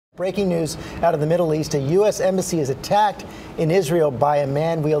Breaking news out of the Middle East. A U.S. embassy is attacked in Israel by a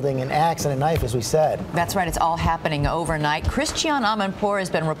man wielding an axe and a knife, as we said. That's right. It's all happening overnight. Christian Amanpour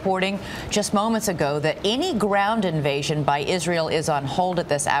has been reporting just moments ago that any ground invasion by Israel is on hold at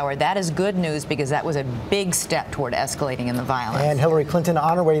this hour. That is good news because that was a big step toward escalating in the violence. And Hillary Clinton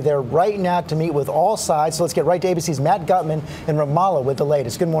on her way there right now to meet with all sides. So let's get right to ABC's Matt Gutman in Ramallah with the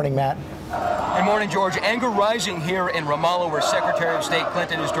latest. Good morning, Matt. Good morning, George. Anger rising here in Ramallah, where Secretary of State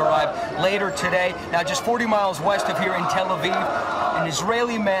Clinton is to arrive later today. Now, just 40 miles west of here in Tel Aviv, an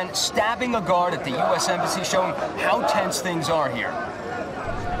Israeli man stabbing a guard at the U.S. Embassy, showing how tense things are here.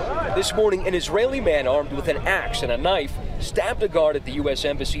 This morning, an Israeli man armed with an axe and a knife stabbed a guard at the U.S.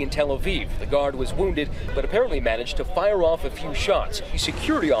 Embassy in Tel Aviv. The guard was wounded, but apparently managed to fire off a few shots.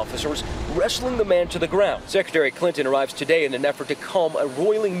 Security officers wrestling the man to the ground. Secretary Clinton arrives today in an effort to calm a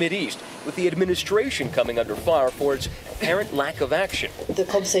roiling Mideast, with the administration coming under fire for its apparent lack of action. The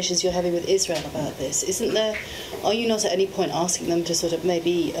conversations you're having with Israel about this, isn't there, are you not at any point asking them to sort of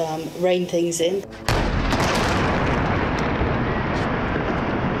maybe rein things in?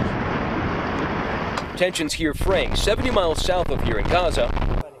 Tensions here fraying 70 miles south of here in Gaza.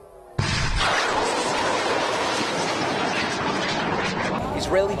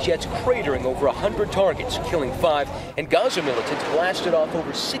 Israeli jets cratering over 100 targets, killing 5, and Gaza militants blasted off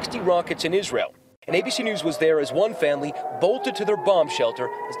over 60 rockets in Israel. And ABC News was there as one family bolted to their bomb shelter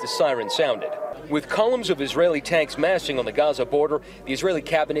as the siren sounded. With columns of Israeli tanks massing on the Gaza border, the Israeli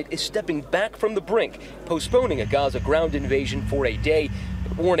cabinet is stepping back from the brink, postponing a Gaza ground invasion for a day,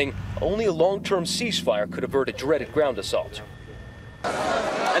 but warning only a long-term ceasefire could avert a dreaded ground assault.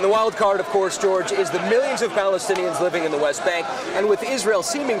 And the wild card, of course, George, is the millions of Palestinians living in the West Bank, and with Israel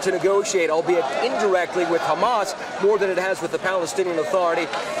seeming to negotiate, albeit indirectly, with Hamas more than it has with the Palestinian Authority,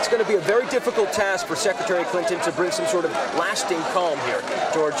 it's going to be a very difficult task for Secretary Clinton to bring some sort of lasting calm here.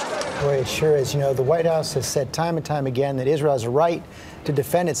 George? Boy, it sure is. You know, the White House has said time and time again that Israel has a right to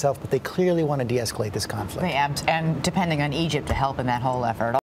defend itself, but they clearly want to de-escalate this conflict. And depending on Egypt to help in that whole effort.